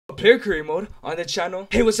player career mode on the channel.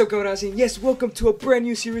 Hey, what's up, Camaradas? And yes, welcome to a brand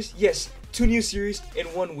new series. Yes, 2 new series in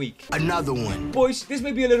 1 week. Another one. Boys, this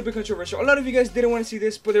may be a little bit controversial. A lot of you guys didn't want to see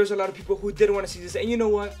this, but there's a lot of people who didn't want to see this. And you know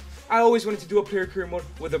what? I always wanted to do a player career mode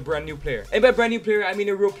with a brand new player. And by brand new player, I mean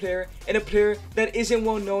a real player, and a player that isn't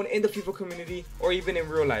well known in the FIFA community or even in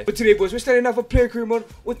real life. But today, boys, we're starting off a player career mode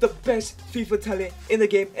with the best FIFA talent in the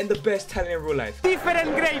game and the best talent in real life.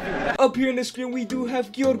 Different gravy. Up here on the screen, we do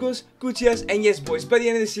have Koutsias, and yes, boys, by the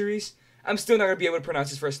end of the series, I'm still not going to be able to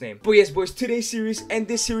pronounce his first name. But yes, boys, today's series and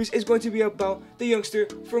this series is going to be about the youngster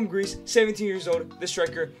from Greece, 17 years old, the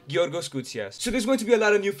striker, Koutsias. So there's going to be a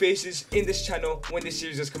lot of new faces in this channel when this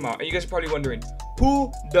series does come out. And you guys are probably wondering,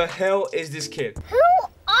 who the hell is this kid? Who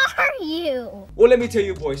are you? Well, let me tell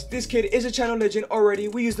you, boys, this kid is a channel legend already.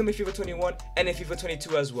 We used him in FIFA 21 and in FIFA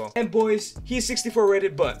 22 as well. And boys, he's 64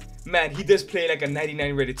 rated, but man, he does play like a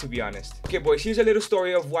 99 rated, to be honest. Okay, boys, here's a little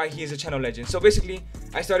story of why he is a channel legend. So basically,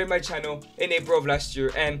 I started my channel in April of last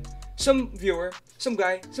year, and some viewer, some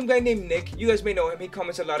guy named Nick, you guys may know him, he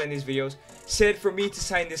comments a lot in his videos, said for me to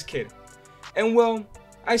sign this kid. And well,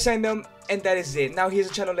 I signed him, and that is it. Now he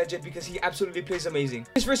is a channel legend because he absolutely plays amazing.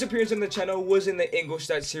 His first appearance on the channel was in the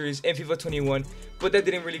Ingolstadt series in FIFA 21, but that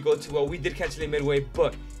didn't really go too well. We did cancel it midway,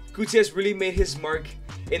 but Koutsias really made his mark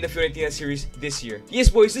in the Fiorentina series this year. Yes,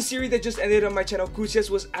 boys, the series that just ended on my channel, Koutsias,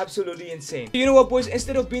 was absolutely insane. You know what, boys?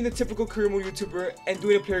 Instead of being the typical career mode YouTuber and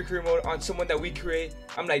doing a player career mode on someone that we create,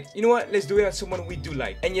 I'm like, you know what? Let's do it on someone we do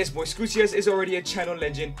like. And yes, boys, Koutsias is already a channel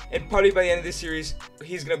legend, and probably by the end of this series,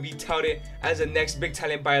 he's gonna be touted as the next big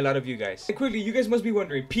talent by a lot of you guys. And quickly, you guys must be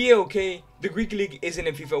wondering, PAOK, the Greek league, isn't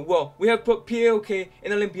in FIFA. Well, we have put PAOK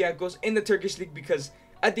and Olympiacos in the Turkish league because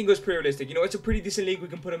I think it was pretty realistic. You know, it's a pretty decent league we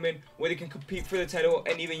can put them in where they can compete for the title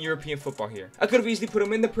and even European football here. I could have easily put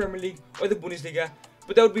them in the Premier League or the Bundesliga,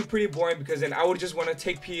 but that would be pretty boring because then I would just want to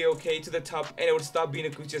take PAOK to the top and it would stop being a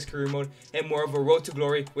Koutsias career mode and more of a road to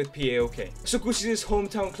glory with PAOK. So Koutsias'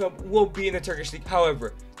 hometown club will be in the Turkish league.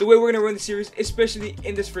 However, the way we're going to run the series, especially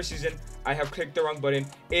in this first season, I have clicked the wrong button,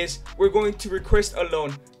 is we're going to request a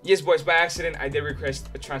loan. Yes, boys, by accident, I did request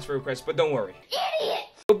a transfer request, but don't worry. Idiot!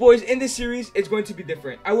 But boys, in this series, it's going to be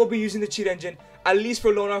different. I will be using the cheat engine, at least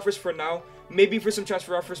for loan offers for now, maybe for some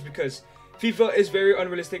transfer offers because FIFA is very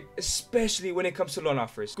unrealistic, especially when it comes to loan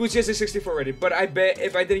offers. Koutsias is 64 rated, but I bet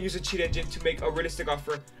if I didn't use a cheat engine to make a realistic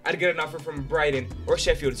offer, I'd get an offer from Brighton or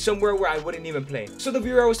Sheffield, somewhere where I wouldn't even play. So the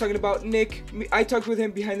viewer I was talking about, Nick, I talked with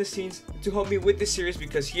him behind the scenes to help me with this series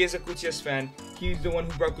because he is a Koutsias fan. He's the one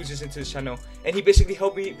who brought Koutsias into this channel, and he basically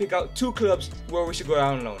helped me pick out 2 clubs where we should go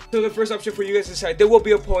out on loan. So the first option for you guys to decide, there will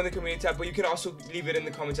be a poll in the community tab, but you can also leave it in the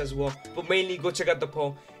comments as well. But mainly, go check out the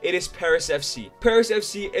poll. It is Paris FC. Paris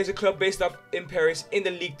FC is a club based off in Paris in the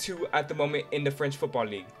League 2 at the moment in the French Football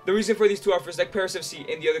League. The reason for these 2 offers, like Paris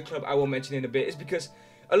FC and the other club I will mention in a bit, is because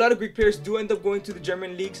a lot of Greek players do end up going to the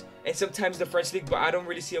German leagues and sometimes the French league, but I don't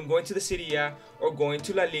really see them going to the Serie A or going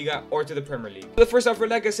to La Liga or to the Premier League. So the first offer,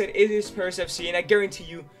 like I said, it is Paris FC, and I guarantee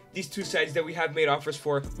you these 2 sides that we have made offers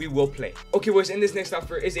for, we will play. Okay, boys, and this next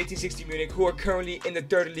offer is 1860 Munich, who are currently in the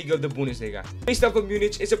 3rd league of the Bundesliga. Based off of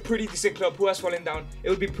Munich, it's a pretty decent club who has fallen down. It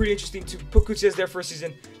would be pretty interesting to put Koutsias there for a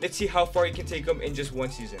season. Let's see how far he can take them in just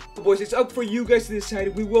 1 season. But boys, it's up for you guys to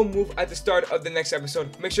decide. We will move at the start of the next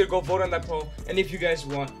episode. Make sure to go vote on that poll, and if you guys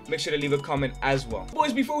want, make sure to leave a comment as well.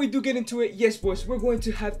 Boys, before we do get into it, yes, boys, we're going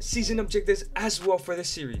to have season objectives as well for this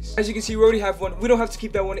series. As you can see, we already have one. We don't have to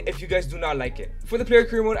keep that one if you guys do not like it. For the player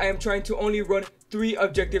career mode, I am trying to only run 3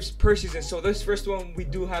 objectives per season. So this first one we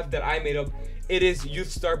do have that I made up. It is youth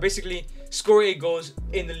star, basically score 8 goals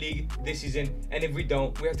in the league this season, and if we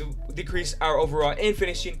don't, we have to decrease our overall in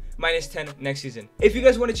finishing -10 next season. If you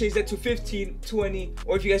guys want to change that to 15, 20,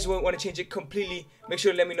 or if you guys want to change it completely, make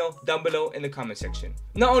sure to let me know down below in the comment section.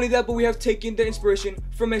 Not only that, but we have taken the inspiration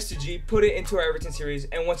from S2G, put it into our Everton series,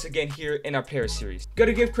 and once again here in our player series.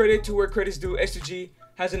 Gotta give credit to where credit's due. S2G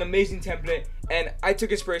has an amazing template, and I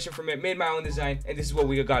took inspiration from it, made my own design, and this is what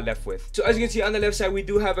we got left with. So as you can see, on the left side we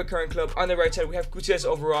do have a current club. On the right side we have Koutsias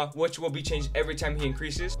overall, which will be changed every time he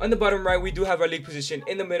increases. On the bottom right we do have our league position.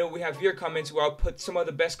 In the middle we have your comments, where I'll put some of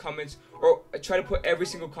the best comments, or I try to put every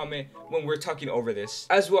single comment when we're talking over this,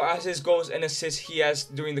 as well as his goals and assists he has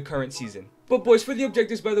during the current season. But boys, for the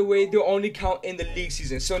objectives, by the way, they'll only count in the league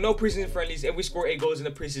season. So no preseason friendlies. If we score 8 goals in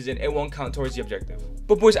the preseason, it won't count towards the objective.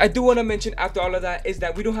 But boys, I do want to mention after all of that is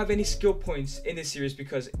that we don't have any skill points in this series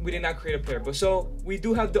because we did not create a player. But so we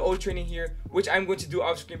do have the old training here, which I'm going to do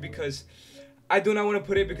off screen because I do not want to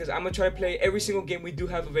put it, because I'm going to try to play every single game we do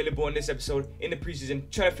have available in this episode in the preseason,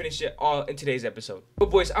 try to finish it all in today's episode. But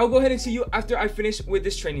boys, I'll go ahead and see you after I finish with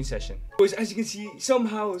this training session. Boys, as you can see,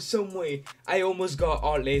 somehow, some way, I almost got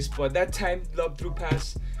all A's, but that time lob through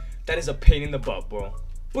pass that is a pain in the butt, bro.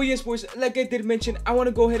 But yes, boys, like I did mention, I want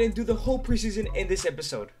to go ahead and do the whole preseason in this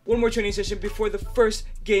episode. One more training session before the first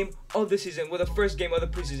game of the season, well, the first game of the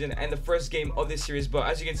preseason and the first game of this series. But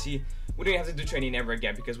as you can see, we don't have to do training ever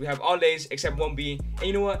again because we have all A's except 1B. And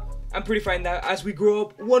you know what? I'm pretty fine now as we grow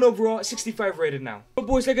up. 1 overall, 65 rated now. But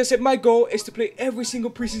boys, like I said, my goal is to play every single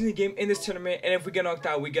preseason game in this tournament. And if we get knocked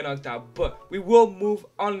out, we get knocked out. But we will move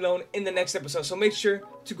on loan in the next episode. So make sure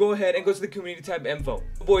to go ahead and go to the community tab and vote.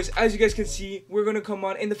 But boys, as you guys can see, we're going to come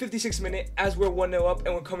on in the 56th minute as we're 1-0 up.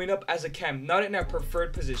 And we're coming up as a cam, not in our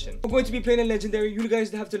preferred position. We're going to be playing a legendary. You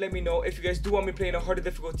guys have to let me know if you guys do want me playing a harder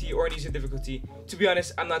difficulty or an easier difficulty. To be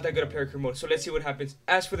honest, I'm not that good at player career mode. So let's see what happens.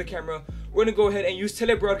 As for the camera, we're going to go ahead and use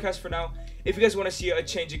telebroadcast for now. If you guys want to see a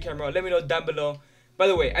change in camera, let me know down below. By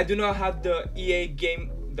the way, I do not have the EA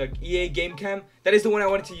game cam. That is the one I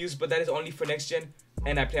wanted to use, but that is only for next gen,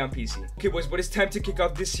 and I play on PC. Okay, boys, but it's time to kick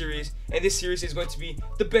off this series, and this series is going to be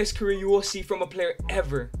the best career you will see from a player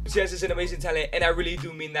ever. Koutsias is an amazing talent, and I really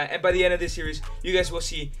do mean that. And by the end of this series, you guys will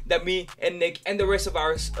see that me and Nick and the rest of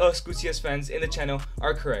us Koutsias fans in the channel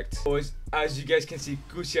are correct. Boys, as you guys can see,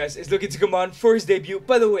 Koutsias is looking to come on for his debut.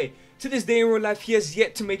 By the way, to this day in real life, he has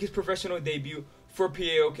yet to make his professional debut for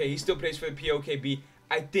PAOK. He still plays for the PAOK.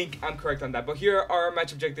 I think I'm correct on that. But here are our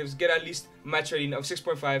match objectives. Get at least match rating of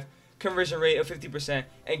 6.5, conversion rate of 50%,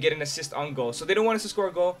 and get an assist on goal. So they don't want us to score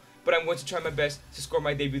a goal, but I'm going to try my best to score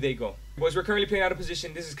my debut day goal. Boys, we're currently playing out of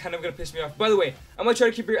position. This is kind of going to piss me off. By the way, I'm going to try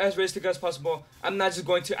to keep it as realistic as possible. I'm not just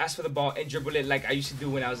going to ask for the ball and dribble it like I used to do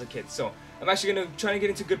when I was a kid. So I'm actually going to try to get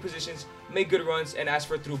into good positions, make good runs, and ask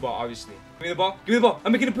for a through ball, obviously. Give me the ball. Give me the ball.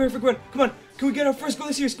 I'm making a perfect run. Come on. Can we get our first goal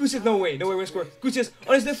this year? Koutsias. No way. No way we're going to score. Koutsias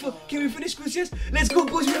on his left foot. Can we finish, Koutsias? Let's go,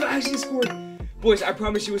 boys. We have actually scored. Boys, I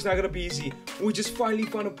promise you it's not going to be easy. We just finally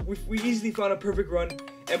found we easily found a perfect run.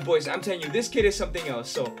 And boys, I'm telling you, this kid is something else.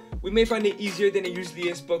 So we may find it easier than it usually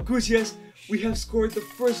is. But Koutsias, we have scored the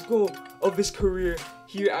first goal of his career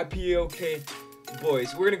here at PAOK.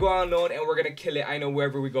 Boys, we're going to go out on loan and we're going to kill it, I know,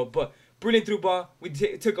 wherever we go. But brilliant through ball. We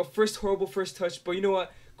took a horrible first touch. But you know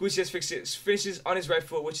what? Koutsias finishes on his right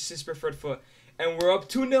foot, which is his preferred foot. And we're up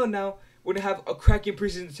 2-0 now. We're going to have a cracking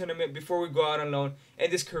preseason tournament before we go out on loan.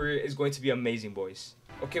 And this career is going to be amazing, boys.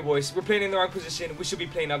 Okay, boys, we're playing in the wrong position. We should be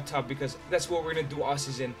playing up top because that's what we're going to do all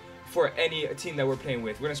season for any team that we're playing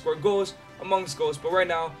with. We're going to score goals amongst goals. But right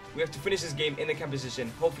now, we have to finish this game in the camp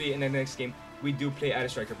position. Hopefully, in the next game, we do play at a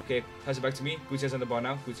striker. Okay, pass it back to me. Koutsias on the ball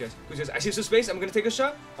now. Koutsias. I see some space. I'm going to take a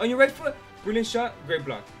shot on your right foot. Brilliant shot. Great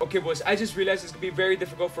block. Okay, boys, I just realized it's going to be very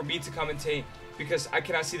difficult for me to commentate because I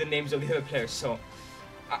cannot see the names of the other players. So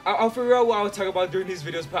I'll figure out what I'll talk about during these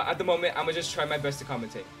videos, but at the moment, I'm going to just try my best to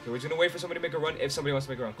commentate. Okay, we're just going to wait for somebody to make a run if somebody wants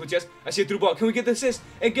to make a run. Koutsias, I see a through ball. Can we get the assist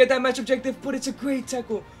and get that match objective? But it's a great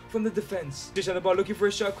tackle from the defense. Just on the ball, looking for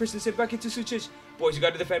a shot. Christensen back into Sucic. Boys, you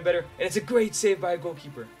got to defend better, and it's a great save by a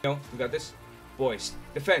goalkeeper. No, we got this. Boys,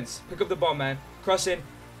 defense. Pick up the ball, man. Cross in.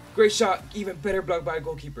 Great shot. Even better block by a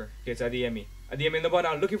goalkeeper. Okay, it's Adeyemi. Adeyemi in the ball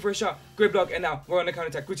now, looking for a shot. Great block, and now we're on the counter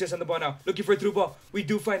attack. Koutsias on the ball now, looking for a through ball. We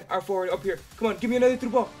do find our forward up here. Come on, give me another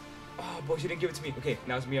through ball. Oh, boys, you didn't give it to me. Okay,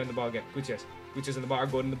 now it's me on the ball again. Koutsias on the ball. Our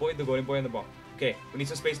golden boy on the ball. Okay, we need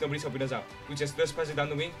some space. Nobody's helping us out. Koutsias does pass it down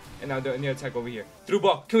the wing, and now the attack over here. Through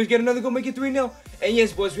ball. Can we get another goal? Make it 3-0. And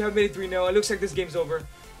yes, boys, we have made it 3-0. It looks like this game's over.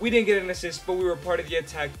 We didn't get an assist, but we were part of the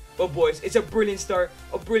attack. But boys, it's a brilliant start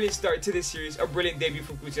to this series. A brilliant debut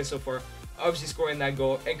from Koutsias so far. Obviously scoring that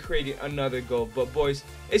goal and creating another goal. But boys,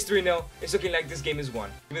 it's 3-0. It's looking like this game is won.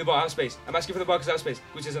 Give me the ball out of space. I'm asking for the ball because out of space.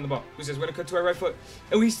 Koutsias on the ball. Koutsias, we're going to cut to our right foot.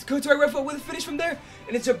 And we cut to our right foot with a finish from there.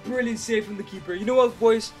 And it's a brilliant save from the keeper. You know what,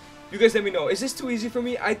 boys? You guys let me know. Is this too easy for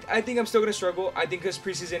me? I think I'm still going to struggle. I think because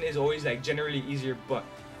preseason is always like generally easier. But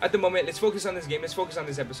at the moment, let's focus on this game. Let's focus on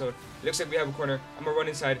this episode. It looks like we have a corner. I'm going to run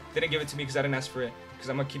inside. Didn't give it to me because I didn't ask for it. Because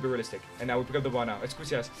I'm going to keep it realistic. And now we pick up the ball now. It's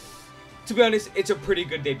Koutsias. To be honest, it's a pretty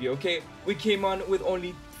good debut, okay? We came on with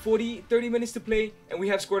only 30 minutes to play, and we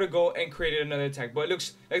have scored a goal and created another attack. But it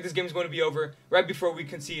looks like this game is going to be over right before we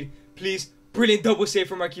concede. Please, brilliant double save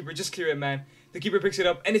from our keeper. Just clear it, man. The keeper picks it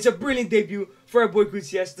up, and it's a brilliant debut for our boy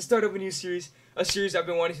Koutsias. The start of a new series, a series I've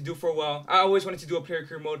been wanting to do for a while. I always wanted to do a player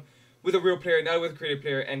career mode with a real player, not with a creative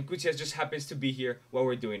player, and Koutsias just happens to be here while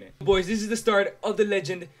we're doing it. Boys, this is the start of the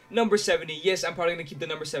legend, number 70. Yes, I'm probably going to keep the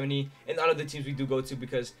number 70 in all of the teams we do go to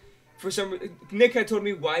because for some Nick had told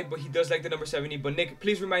me why, but he does like the number 70. But Nick,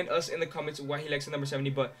 please remind us in the comments why he likes the number 70.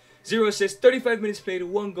 But 0 assists, 35 minutes played,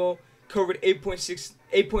 1 goal, covered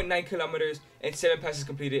 8.9 kilometers, and 7 passes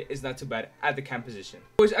completed is not too bad at the camp position.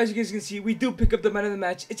 Boys, as you guys can see, we do pick up the man of the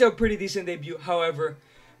match. It's a pretty decent debut. However,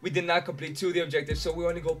 we did not complete 2 of the objectives, so we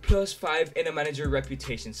only go +5 in a manager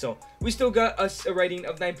reputation. So we still got us a rating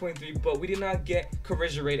of 9.3, but we did not get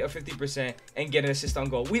conversion rate of 50% and get an assist on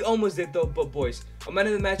goal. We almost did though, but boys, a man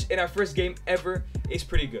of the match in our first game ever is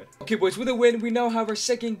pretty good. Okay boys, with a win, we now have our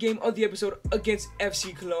second game of the episode against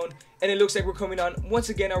FC Cologne, and it looks like we're coming on once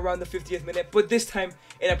again around the 50th minute, but this time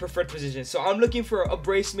in a preferred position. So I'm looking for a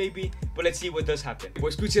brace maybe, but let's see what does happen.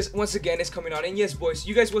 Boys, Koutsias once again is coming on, and yes boys,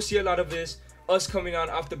 you guys will see a lot of this, us coming on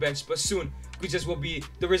off the bench, but soon Koutsias will be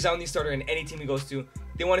the resounding starter in any team he goes to.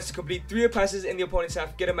 They want us to complete 3 passes in the opponent's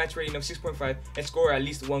half, get a match rating of 6.5, and score at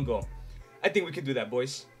least 1 goal. I think we can do that,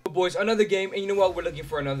 boys. But boys, another game, and you know what? We're looking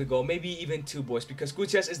for another goal, maybe even 2, boys, because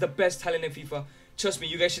Koutsias is the best talent in FIFA. Trust me,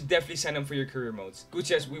 you guys should definitely sign him for your career modes.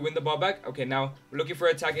 Koutsias, we win the ball back. Okay, now we're looking for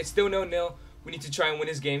an attack. It's still 0-0. We need to try and win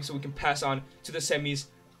this game so we can pass on to the semis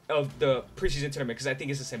of the preseason tournament, because I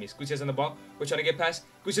think it's the semis. Koutsias on the ball. We're trying to get past.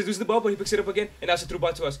 Koutsias loses the ball, but he picks it up again, and now it's a through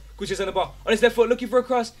ball to us. Koutsias on the ball, on his left foot, looking for a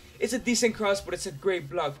cross. It's a decent cross, but it's a great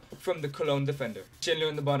block from the Cologne defender. Schindler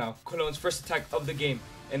on the ball now. Cologne's first attack of the game,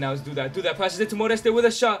 and now let's do that. Passes it to Modeste with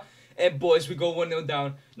a shot, and boys, we go 1-0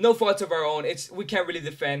 down. No fault of our own. We can't really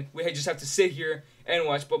defend. We just have to sit here and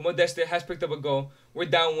watch. But Modeste has picked up a goal. We're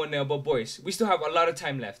down 1-0, but boys, we still have a lot of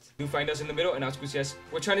time left. Do find us in the middle, and now it's Koutsias.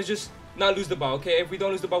 We're trying to just not lose the ball, okay? If we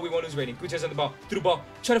don't lose the ball, we won't lose rating. Koutsias on the ball, through the ball,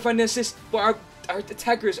 trying to find an assist, but our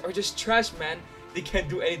attackers are just trash, man. They can't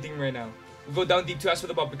do anything right now. We go down deep to ask for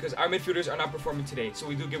the ball because our midfielders are not performing today, so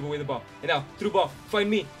we do give away the ball. And now, through ball, find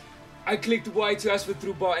me. I clicked Y to ask for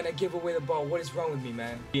through ball, and I gave away the ball. What is wrong with me,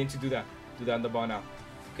 man? Being to do that. Do that on the ball now.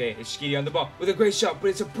 Okay, it's Shkiri on the ball with a great shot, but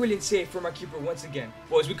it's a brilliant save from our keeper once again.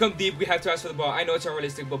 Boys, we come deep. We have to ask for the ball. I know it's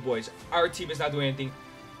unrealistic, but boys, our team is not doing anything.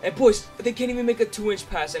 And boys, they can't even make a 2-inch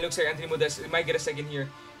pass. And it looks like Anthony Modeste might get a second here.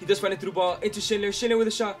 He does find a through ball into Schindler. Schindler with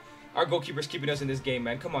a shot. Our goalkeeper's keeping us in this game,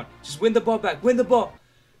 man. Come on, just win the ball back. Win the ball.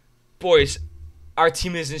 Boys, our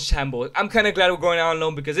team is in shambles. I'm kind of glad we're going out on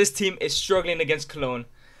loan because this team is struggling against Cologne.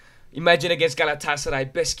 Imagine against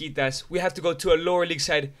Galatasaray, Besiktas. We have to go to a lower league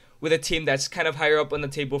side with a team that's kind of higher up on the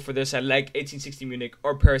table for their side, like 1860 Munich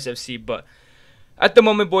or Paris FC. But at the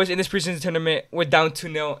moment, boys, in this preseason tournament, we're down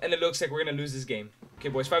 2-0, and it looks like we're going to lose this game. Okay,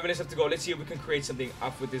 boys, 5 minutes left to go. Let's see if we can create something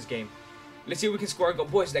off with this game. Let's see if we can score a goal.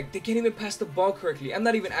 Boys, like, they can't even pass the ball correctly. I'm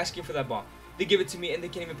not even asking for that ball. They give it to me, and they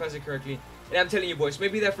can't even pass it correctly. And I'm telling you, boys,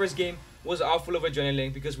 maybe that first game was all full of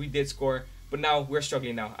adrenaline because we did score. But now we're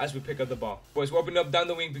struggling now as we pick up the ball. Boys, we're opening up down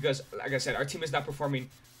the wing because, like I said, our team is not performing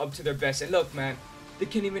up to their best. And look, man, they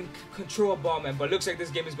can't even control a ball, man. But it looks like this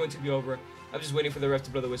game is going to be over. I'm just waiting for the ref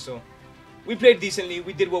to blow the whistle. We played decently.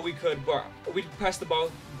 We did what we could, but we passed the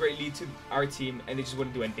ball greatly to our team, and they just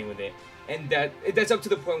wouldn't do anything with it. And that's up to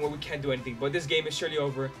the point where we can't do anything. But this game is surely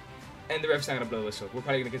over, and the ref's not going to blow the whistle. We're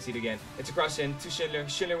probably going to concede again. It's a cross in to Schindler.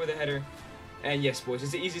 Schindler with a header. And yes, boys,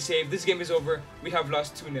 it's an easy save. This game is over. We have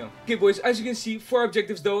lost 2-0. Okay, boys, as you can see, for our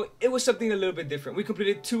objectives, though, it was something a little bit different. We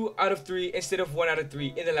completed 2 out of 3 instead of 1 out of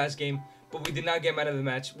 3 in the last game, but we did not get man of the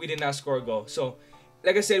match. We did not score a goal. So,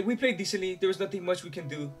 like I said, we played decently. There was nothing much we can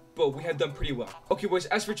do, but we have done pretty well. Okay, boys,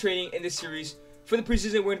 as for training in this series, for the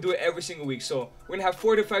preseason, we're going to do it every single week. So, we're going to have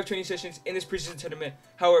 4 to 5 training sessions in this preseason tournament.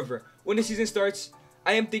 However, when the season starts,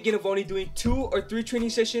 I am thinking of only doing 2 or 3 training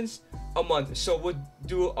sessions a month. So we'll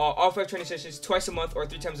do all 5 training sessions twice a month or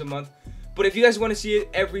 3 times a month. But if you guys want to see it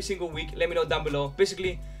every single week, let me know down below.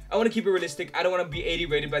 Basically, I want to keep it realistic. I don't want to be 80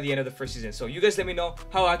 rated by the end of the first season. So you guys let me know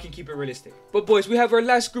how I can keep it realistic. But boys, we have our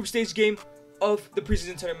last group stage game of the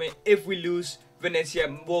preseason tournament. If we lose,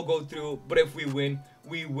 Venezia will go through. But if we win,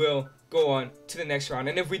 we will go on to the next round.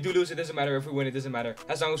 And if we do lose, it doesn't matter. If we win, it doesn't matter,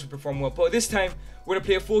 as long as we perform well. But this time, we're going to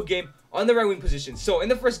play a full game on the right wing position. So in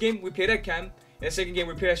the first game, we played at cam. In the second game,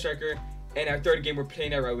 we played at striker. And our third game, we're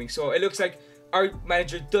playing at right wing. So it looks like our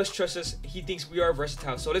manager does trust us. He thinks we are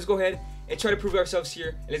versatile. So let's go ahead and try to prove ourselves here.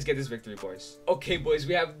 And let's get this victory, boys. Okay, boys,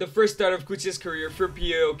 we have the first start of Koutsias' career for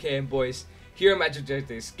PAOK. And boys, here are match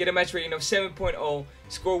objectives. Get a match rating of 7.0,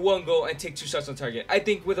 score 1 goal, and take 2 shots on target. I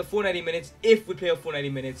think with a full 90 minutes, if we play a full 90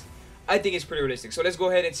 minutes, I think it's pretty realistic. So let's go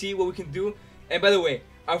ahead and see what we can do. And by the way,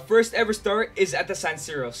 our first ever start is at the San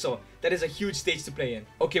Siro. So that is a huge stage to play in.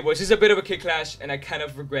 Okay, boys, this is a bit of a kit clash, and I kind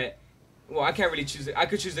of regret. Well, I can't really choose it. I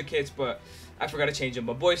could choose the kits, but I forgot to change them.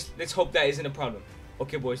 But boys, let's hope that isn't a problem.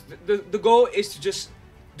 Okay, boys, the goal is to just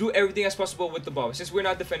do everything as possible with the ball. Since we're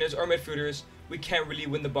not defenders or midfielders, we can't really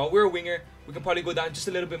win the ball. We're a winger. We can probably go down just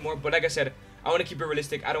a little bit more. But like I said, I want to keep it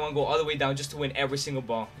realistic. I don't want to go all the way down just to win every single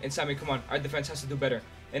ball. And Sammy, come on. Our defense has to do better.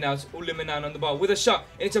 And now it's Ulimanan on the ball with a shot.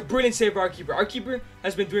 And it's a brilliant save by our keeper. Our keeper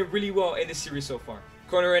has been doing really well in this series so far.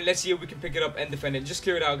 Corner in. Let's see if we can pick it up and defend it. Just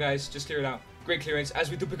clear it out, guys. Just clear it out. Great clearance. As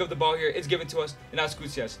we do pick up the ball here, it's given to us. And now it's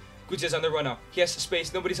Koutsias. Koutsias on the run now. He has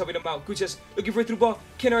space. Nobody's helping him out. Koutsias looking for a through ball.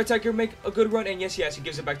 Can our attacker make a good run? And yes, he has. He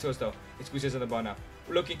gives it back to us though. It's Koutsias on the ball now.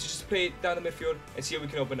 We're looking to just play it down the midfield and see if we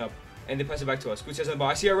can open up. And they pass it back to us. Koutsias on the ball.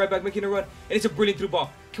 I see our right back making a run. And it's a brilliant through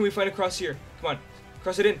ball. Can we find a cross here? Come on.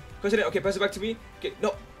 Cross it in. Cross it in. Okay, pass it back to me. Okay,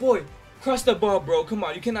 no. Boy. Cross the ball, bro. Come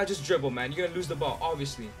on. You cannot just dribble, man. You're going to lose the ball,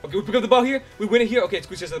 obviously. Okay, we pick up the ball here. We win it here. Okay, it's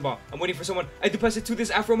Koutsias on the ball. I'm waiting for someone. I do pass it to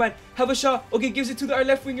this Afro man. Have a shot. Okay, gives it to our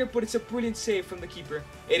left winger, but it's a brilliant save from the keeper.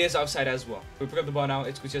 It is offside as well. We pick up the ball now.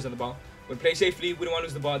 It's Koutsias on the ball. We play safely. We don't want to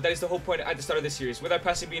lose the ball. That is the whole point at the start of this series. With our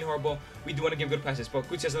passing being horrible, we do want to give good passes. But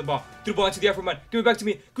Koutsias on the ball. Through ball into the Afro man. Give it back to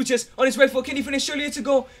me. Koutsias on his right foot. Can he finish? Surely it's a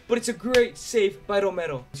goal. But it's a great save by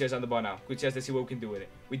Romero. Koutsias on the ball now. Koutsias, let's see what we can do with it.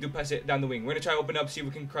 We do pass it down the wing. We're going to try to open up, see if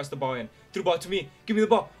we can cross the ball in. Through ball to me. Give me the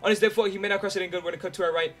ball. On his left foot. He may not cross it in good. We're going to cut to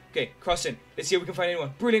our right. Okay, cross in. Let's see if we can find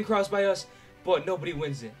anyone. Brilliant cross by us. But nobody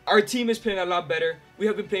wins it. Our team is playing a lot better. We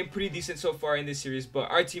have been playing pretty decent so far in this series, but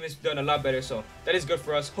our team has done a lot better, so that is good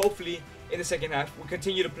for us. Hopefully, in the second half, we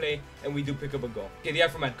continue to play and we do pick up a goal. Okay, the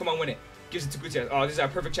Afro man, come on, win it. Gives it to Koutsias. Oh, this is our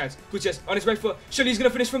perfect chance. Koutsias on his right foot. Surely he's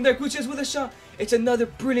gonna finish from there. Koutsias with a shot. It's another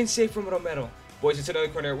brilliant save from Romero. Boys, it's another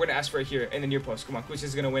corner. We're gonna ask for it here in the near post. Come on, Koutsias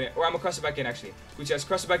is gonna win it. Or I'm gonna cross it back in, actually. Koutsias,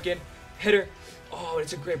 cross it back in. Header. Oh,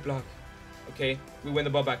 it's a great block. Okay, we win the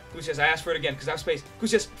ball back. Koutsias, I asked for it again because I have space.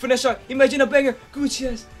 Koutsias, finesse shot. Imagine a banger.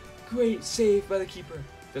 Koutsias, great save by the keeper.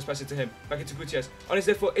 Just pass it to him. Back into Koutsias. On his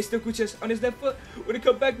left foot. It's still Koutsias. On his left foot. We're gonna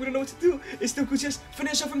come back. We don't know what to do. It's still Koutsias.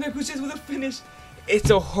 Finish shot from there. Koutsias with a finish. It's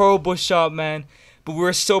a horrible shot, man. But we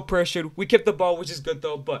were so pressured. We kept the ball, which is good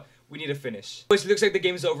though, but we need a finish. Boys, it looks like the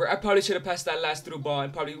game is over. I probably should have passed that last through ball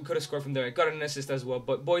and probably we could have scored from there. I got an assist as well.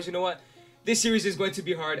 But boys, you know what? This series is going to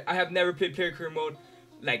be hard. I have never played player career mode.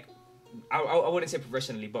 Like, I wouldn't say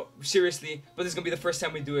professionally, but seriously. But this is going to be the first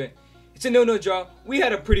time we do it. It's a no-no draw. We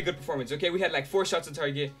had a pretty good performance, okay? We had like 4 shots on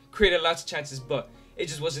target, created lots of chances, but it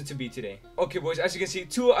just wasn't to be today. Okay, boys, as you can see,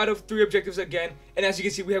 2 out of 3 objectives again. And as you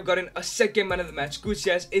can see, we have gotten a second man of the match.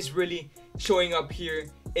 Koutsias is really showing up here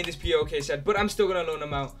in this PAOK set, but I'm still going to loan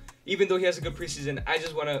him out. Even though he has a good preseason, I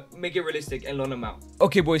just want to make it realistic and loan him out.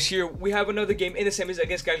 Okay, boys, here we have another game in the semis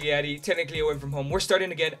against Cagliari, technically away from home. We're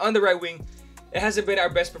starting again on the right wing. It hasn't been our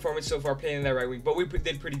best performance so far playing in that right wing, but we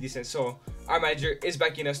did pretty decent. So our manager is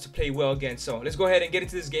backing us to play well again. So let's go ahead and get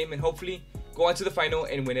into this game and hopefully go on to the final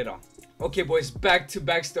and win it all. Okay, boys,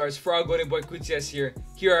 back-to-back starts for our golden boy Koutsias here.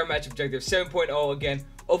 Here are our match objectives. 7.0 again.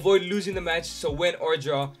 Avoid losing the match, so win or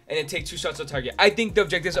draw, and then take 2 shots on target. I think the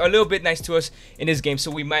objectives are a little bit nice to us in this game, so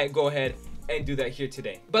we might go ahead and do that here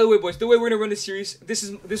today. By the way, boys, the way we're gonna run this series,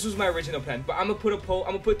 this was my original plan, but I'm gonna put a poll.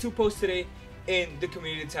 I'm gonna put 2 posts today in the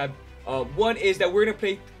community tab. One is that we're gonna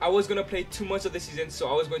play. I was gonna play 2 months of the season, so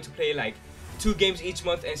I was going to play like 2 games each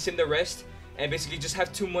month and sim the rest, and basically just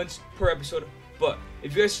have 2 months per episode. But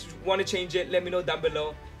if you guys want to change it, let me know down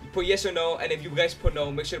below. You put yes or no, and if you guys put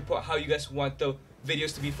no, make sure to put how you guys want the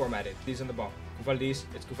videos to be formatted. He's on the ball. Koutsias,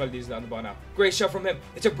 it's Koutsias on the ball now. Great shot from him.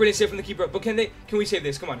 It's a brilliant save from the keeper. But can we save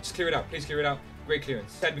this? Come on, just clear it out. Please clear it out. Great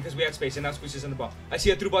clearance. Sad because we had space, and now Koutsias on the ball. I see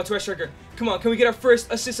a through ball to our striker. Come on, can we get our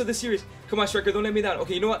first assist of the series? Come on, striker, don't let me down.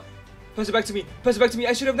 Okay, you know what? Pass it back to me. Pass it back to me.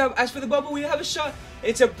 I should have now asked for the ball, but we have a shot.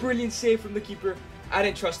 It's a brilliant save from the keeper. I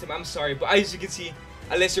didn't trust him. I'm sorry, but as you can see,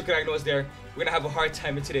 unless your Caragno was there, we're gonna have a hard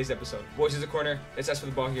time in today's episode. Boys, is a corner. Let's ask for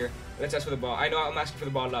the ball here. Let's ask for the ball. I know I'm asking for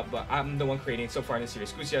the ball a lot, but I'm the one creating it so far in this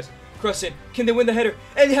series. Koutsias, cross in. Can they win the header?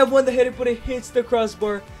 And they have won the header, but it hits the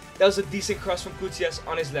crossbar. That was a decent cross from Koutsias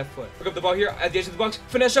on his left foot. Pick up the ball here at the edge of the box.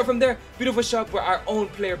 Finesse shot from there. Beautiful shot, but our own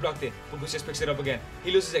player blocked it. But Koutsias picks it up again.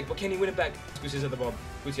 He loses it, but can he win it back? Koutsias at the ball.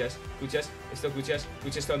 Koutsias. It's still Koutsias.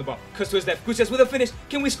 Koutsias still on the ball. Cuts to his left. Koutsias with a finish.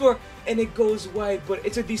 Can we score? And it goes wide, but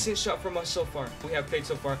it's a decent shot from us so far. We have played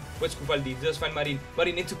so far. What's Kouvaldi? Does find Marin.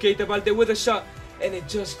 Marin into Keita Balde with a shot, and it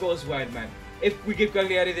just goes wide, man. If we give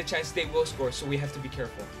Cagliari the chance, they will score, so we have to be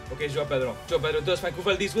careful. Okay, Joao Pedro. Joao Pedro does find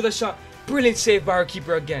Kouvaldi with a shot. Brilliant save by our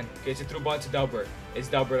keeper again. Okay, it's a through ball to Dalbert. It's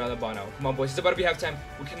Dalbert on the ball now. Come on, boys. It's about to be halftime.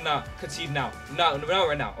 We cannot concede now.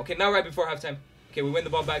 Right now. Okay, now right before halftime. Okay, we win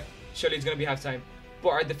the ball back. Surely it's going to be halftime. But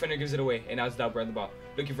our defender gives it away, and now it's Dalbert on the ball.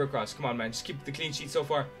 Looking for a cross. Come on, man. Just keep the clean sheet so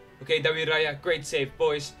far. Okay, David Raya. Great save,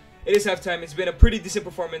 boys. It is halftime. It's been a pretty decent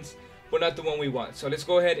performance, but not the one we want. So let's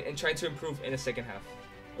go ahead and try to improve in the second half.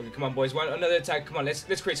 Okay, come on, boys. Want another attack? Come on,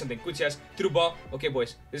 let's create something. Koutsias through ball. Okay,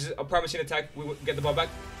 boys. This is a promising attack. We will get the ball back.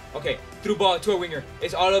 Okay, through ball to a winger.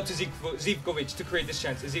 It's all up to Zivkovic to create this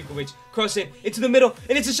chance. Zivkovic cross in into the middle,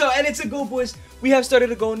 and it's a shot, and it's a goal, boys. We have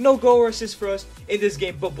started a goal. No goal or assist for us in this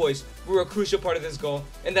game, but boys, we're a crucial part of this goal,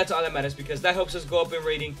 and that's all that matters because that helps us go up in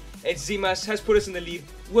rating. And Zimas has put us in the lead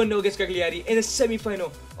 1-0 against Cagliari in the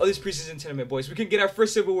semi-final of this preseason tournament, boys. We can get our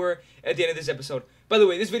first silverware at the end of this episode. By the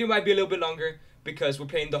way, this video might be a little bit longer, because we're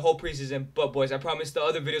playing the whole preseason. But boys, I promise the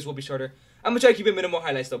other videos will be shorter. I'm gonna try to keep it minimal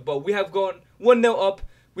highlights though. But we have gone 1-0 up.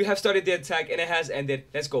 We have started the attack and it has ended.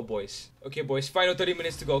 Let's go, boys. Okay, boys. Final 30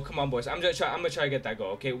 minutes to go. Come on, boys. I'm gonna try to get that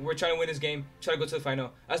goal. Okay, we're trying to win this game. Try to go to the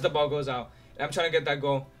final as the ball goes out. And I'm trying to get that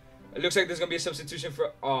goal. It looks like there's gonna be a substitution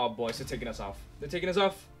for. Oh, boys, they're taking us off. They're taking us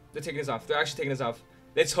off. They're taking us off. They're actually taking us off.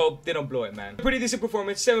 Let's hope they don't blow it, man. Pretty decent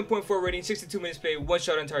performance. 7.4 rating. 62 minutes played. 1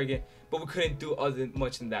 shot on target. But we couldn't do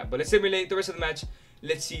much than that. But let's simulate the rest of the match.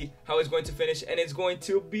 Let's see how it's going to finish. And it's going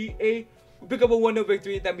to be we pick up a 1-0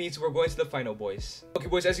 victory. That means we're going to the final, boys. Okay,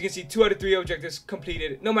 boys, as you can see, 2 out of 3 objectives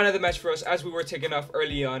completed. No matter the match for us, as we were taking off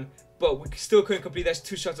early on. But we still couldn't complete. That's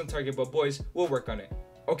 2 shots on target. But, boys, we'll work on it.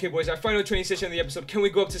 Okay, boys, our final training session of the episode. Can we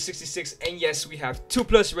go up to 66? And yes, we have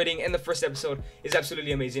 2+ rating. And the first episode is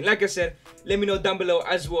absolutely amazing. Like I said, let me know down below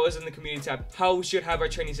as well as in the community tab how we should have our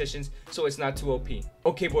training sessions so it's not too OP.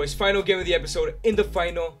 Okay, boys, final game of the episode. In the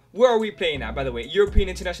final, where are we playing at, by the way? European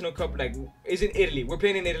International Cup, like, is in Italy. We're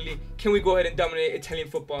playing in Italy. Can we go ahead and dominate Italian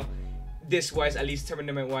football? This wise, at least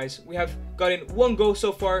tournament wise. We have gotten 1 goal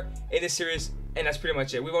so far in this series. And that's pretty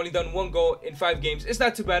much it. We've only done 1 goal in 5 games. It's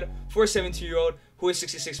not too bad for a 17-year-old who is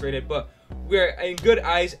 66 rated. But we're in good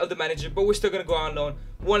eyes of the manager. But we're still going to go on loan.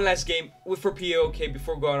 1 last game for PAOK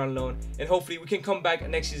before going on loan. And hopefully we can come back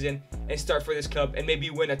next season and start for this club. And maybe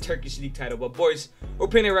win a Turkish league title. But boys, we're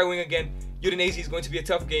playing a right wing again. Udinese is going to be a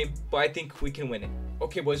tough game. But I think we can win it.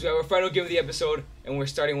 Okay, boys, we have our final game of the episode. And we're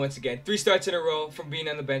starting once again. 3 starts in a row from being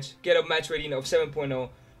on the bench. Get a match rating of 7.0.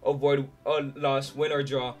 Avoid a loss, win or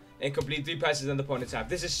draw. And complete 3 passes on the opponent's half.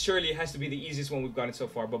 This is surely has to be the easiest one we've gotten so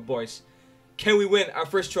far. But boys, can we win our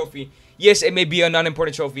first trophy? Yes, it may be a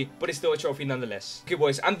non-important trophy, but it's still a trophy nonetheless. Okay,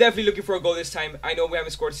 boys, I'm definitely looking for a goal this time. I know we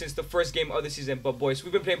haven't scored since the first game of the season, but boys,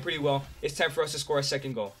 we've been playing pretty well. It's time for us to score a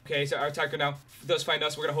second goal. Okay, so our attacker now does find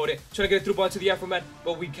us. We're gonna hold it, trying to get a through ball to the Afro man,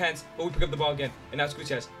 but we can't. But we pick up the ball again, and now it's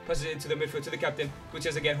Koutsias. Passes it into the midfield to the captain.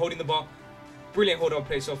 Koutsias again holding the ball. Brilliant hold-on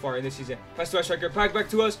play so far in this season. Pass to our striker, back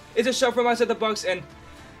to us. It's a shot from outside the box, and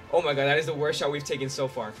oh my god, that is the worst shot we've taken so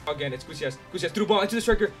far. Again, it's Koutsias. Koutsias through ball into the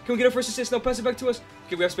striker. Can we get our first assist? No, pass it back to us.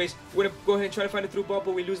 Okay, we have space. We're gonna go ahead and try to find a through ball,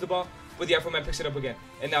 but we lose the ball. But the Afro man picks it up again.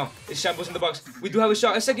 And now it's Shambles in the box. We do have a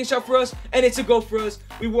shot, a second shot for us, and it's a goal for us.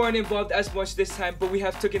 We weren't involved as much this time, but we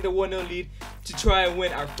have taken the 1-0 lead to try and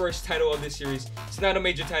win our first title of this series. It's not a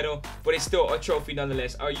major title, but it's still a trophy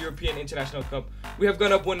nonetheless. Our European International Cup. We have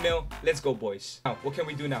gone up 1-0. Let's go, boys. Now, what can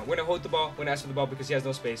we do now? We're gonna hold the ball. We're gonna ask for the ball because he has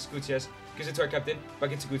no space. Koutsias gives it to our captain.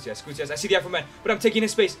 Back into Koutsias. Koutsias. I see the Afro man, but I'm taking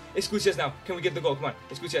his space. It's Koutsias now. Can we get the goal? Come on.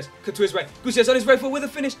 It's Koutsias. Cut to his right. Koutsias on his right foot with a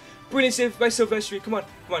finish. Brilliant save by Silvestri. Come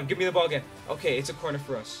on. Give me the ball again. Okay, it's a corner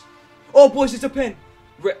for us. Oh, boys, it's a pen.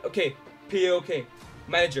 Okay, PAOK.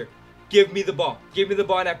 Manager, give me the ball. Give me the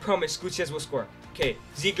ball, and I promise Koutsias will score. Okay,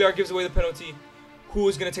 Ziegler gives away the penalty. Who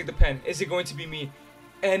is going to take the pen? Is it going to be me?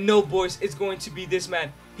 And no, boys, it's going to be this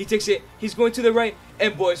man. He takes it. He's going to the right.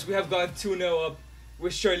 And, boys, we have gone 2-0 up. We're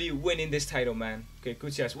surely winning this title, man. Okay,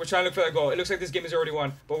 Koutsias. We're trying to look for that goal. It looks like this game is already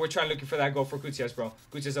won, but we're trying to look for that goal for Koutsias, bro.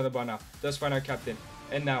 Koutsias on the ball now. Does find our captain.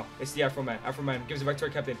 And now, it's the Afro man. Afro man gives it back to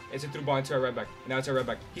our captain. It's a through ball into our right back. And now it's our right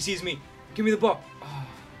back. He sees me. Give me the ball. Oh,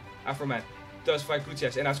 Afro man does find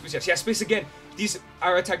Koutsias. And now it's Koutsias. He has space again.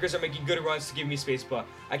 Our attackers are making good runs to give me space, but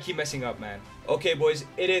I keep messing up, man. Okay, boys,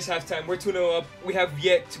 it is halftime. We're 2-0 up. We have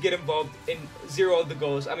yet to get involved in 0 of the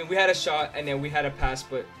goals. I mean, we had a shot, and then we had a pass,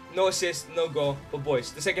 but no assist, no goal. But,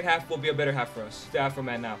 boys, the second half will be a better half for us. The Afro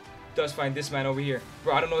man now does find this man over here.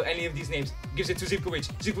 Bro, I don't know any of these names. Gives it to Zivkovic.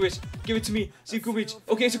 Zivkovic, give it to me. Zivkovic.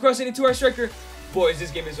 Okay, it's crossing into our striker. Boys, this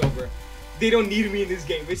game is over. They don't need me in this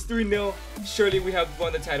game. It's 3-0. Surely we have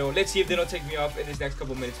won the title. Let's see if they don't take me off in this next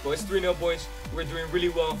couple minutes. But it's 3-0, boys. We're doing really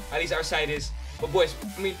well. At least our side is. But, boys,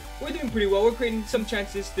 I mean, we're doing pretty well. We're creating some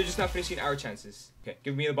chances. They're just not finishing our chances. Okay,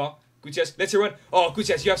 give me the ball. Koutsias, let's run. Oh,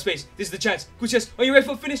 Koutsias, you have space. This is the chance. Koutsias, on your right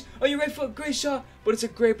foot, finish. On your right foot, great shot. But it's a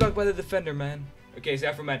great block by the defender, man. Okay, it's the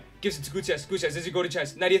Afro man. Gives it to Koutsias. Koutsias, does he go to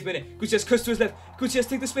chance? 90th minute. Koutsias cuts to his left. Koutsias,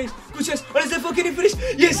 take the space. Koutsias, on his left foot, can he finish?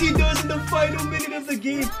 Yes, he does in the final minute of the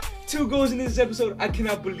game. 2 goals in this episode. I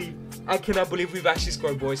cannot believe we've actually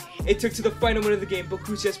scored, boys. It took to the final minute of the game, but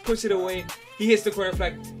Koutsias puts it away. He hits the corner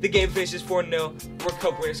flag. The game finishes 4-0. We're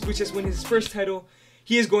cup winners. Koutsias wins his first title.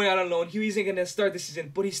 He is going out on loan. He isn't going to start the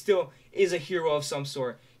season, but he still is a hero of some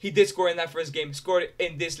sort. He did score in that first game, scored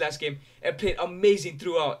in this last game, and played amazing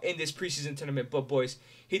throughout in this preseason tournament. But, boys,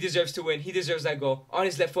 he deserves to win. He deserves that goal on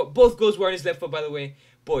his left foot. Both goals were on his left foot, by the way.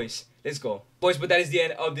 Boys, let's go. Boys, but that is the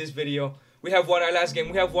end of this video. We have won our last game.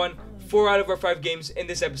 We have won 4 out of our 5 games in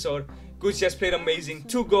this episode. Koutsias played amazing.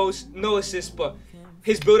 2 goals, no assists, but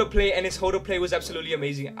His build-up play and his hold-up play was absolutely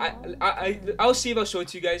amazing. I'll see if I'll show it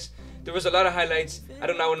to you guys. There was a lot of highlights. I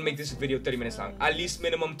do not want to make this video 30 minutes long. At least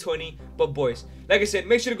minimum 20. But boys, like I said,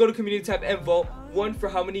 make sure to go to community tab and vote. One, for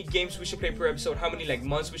how many games we should play per episode, how many like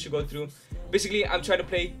months we should go through. Basically, I'm trying to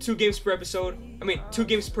play 2 games per episode. I mean, 2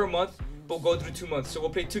 games per month, but we'll go through 2 months. So we'll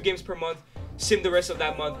play 2 games per month, sim the rest of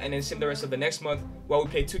that month, and then sim the rest of the next month while we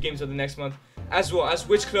play 2 games of the next month. As well as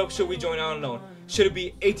which club should we join on loan? Should it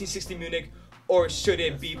be 1860 Munich or should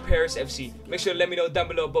it be Paris FC? Make sure to let me know down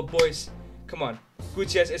below. But boys, come on.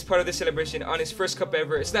 Koutsias is part of the celebration on his first cup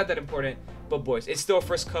ever. It's not that important, but boys, it's still a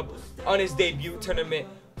first cup on his debut tournament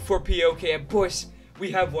for PAOK. And boys,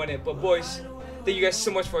 we have won it. But boys, thank you guys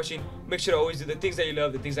so much for watching. Make sure to always do the things that you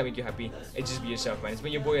love, the things that make you happy, and just be yourself, man. It's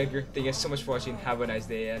been your boy Edgar. Thank you guys so much for watching. Have a nice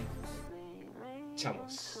day and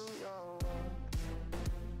chamos.